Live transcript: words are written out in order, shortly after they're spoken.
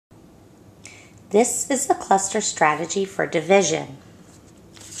This is the cluster strategy for division.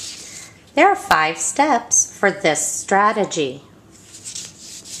 There are 5 steps for this strategy.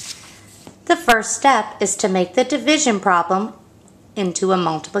 The first step is to make the division problem into a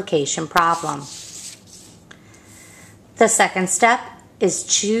multiplication problem. The second step is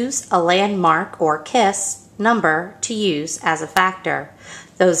choose a landmark or KISS number to use as a factor.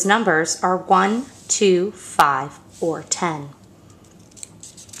 Those numbers are 1, 2, 5, or 10.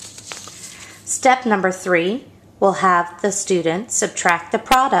 Step number 3 will have the student subtract the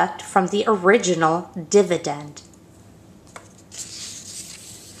product from the original dividend.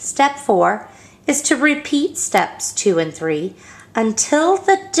 Step 4 is to repeat steps 2 and 3 until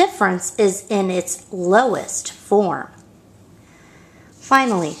the difference is in its lowest form.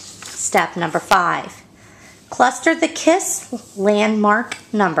 Finally, step number 5. Cluster the KISS landmark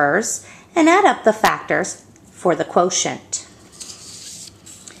numbers and add up the factors for the quotient.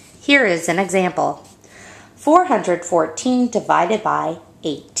 Here is an example. 414 divided by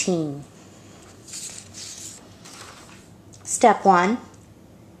 18. Step 1.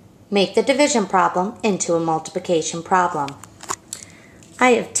 Make the division problem into a multiplication problem.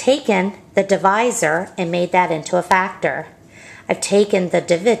 I have taken the divisor and made that into a factor. I've taken the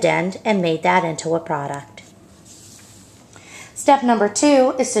dividend and made that into a product. Step number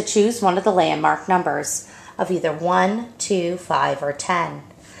 2 is to choose one of the landmark numbers of either 1, 2, 5, or 10.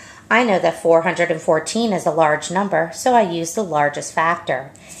 I know that 414 is a large number, so I use the largest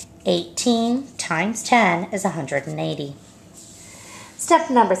factor. 18 times 10 is 180. Step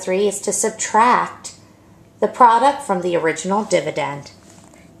number 3 is to subtract the product from the original dividend.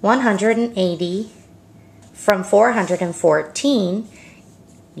 180 from 414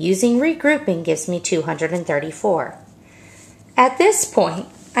 using regrouping gives me 234. At this point,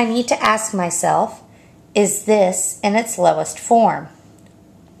 I need to ask myself, is this in its lowest form?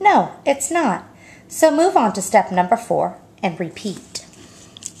 No, it's not. So move on to step number 4 and repeat.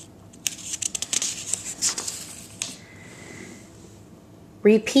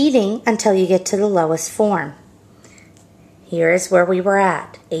 Repeating until you get to the lowest form. Here is where we were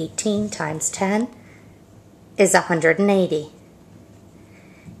at. 18 times 10 is 180.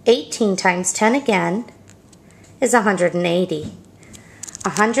 18 times 10 again is 180.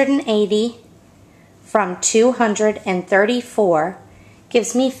 180 from 234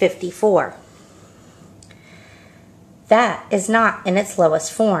 gives me 54. That is not in its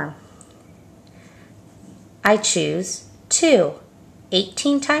lowest form. I choose 2.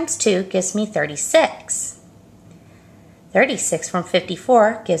 18 times 2 gives me 36. 36 from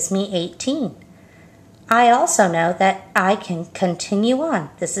 54 gives me 18. I also know that I can continue on.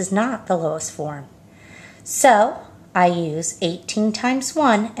 This is not the lowest form. So I use 18 times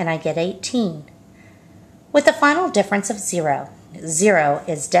 1 and I get 18. With a final difference of 0. 0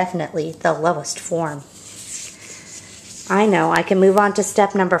 is definitely the lowest form. I know I can move on to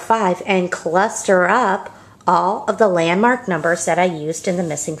step number 5 and cluster up all of the landmark numbers that I used in the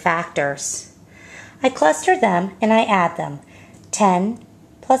missing factors. I cluster them and I add them. 10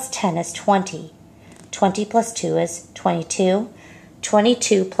 plus 10 is 20. 20 plus 2 is 22.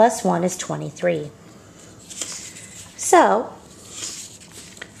 22 plus 1 is 23. So,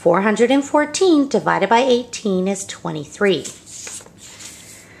 414 divided by 18 is 23.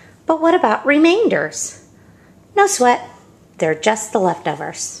 But what about remainders? No sweat, they're just the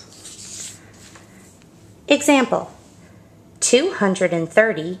leftovers. Example,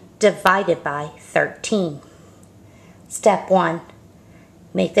 230 divided by 13. Step 1,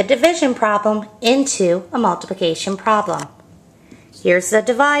 make the division problem into a multiplication problem. Here's the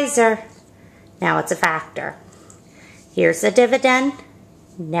divisor, now it's a factor. Here's the dividend,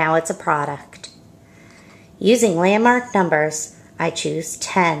 now it's a product. Using landmark numbers, I choose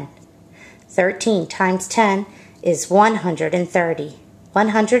 10. 13 times 10 is 130.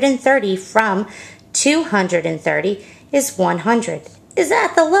 130 from 230 is 100. Is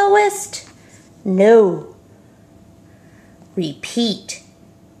that the lowest? No. Repeat.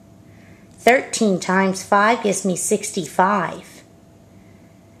 13 times 5 gives me 65.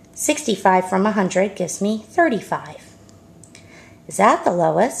 65 from 100 gives me 35. Is that the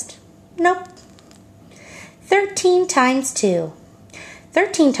lowest? Nope. 13 times 2.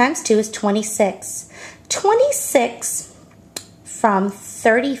 13 times 2 is 26. 26 from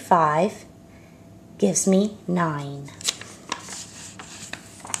 35 gives me 9.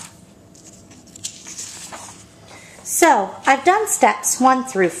 So, I've done steps 1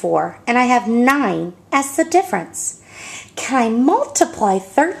 through 4, and I have 9 as the difference. Can I multiply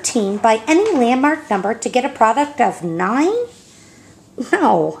 13 by any landmark number to get a product of 9?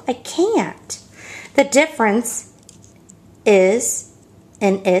 No, I can't. The difference is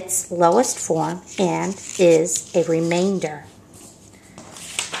in its lowest form and is a remainder.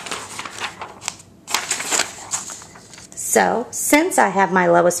 So, since I have my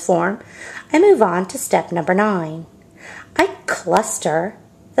lowest form, I move on to step number 9. I cluster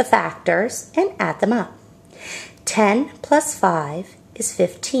the factors and add them up. 10 plus 5 is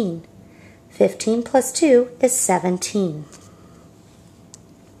 15. 15 plus 2 is 17.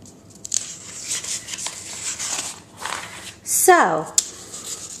 So,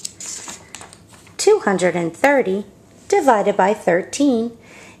 230 divided by 13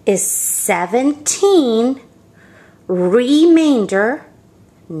 is 17 remainder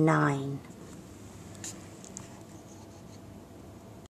 9.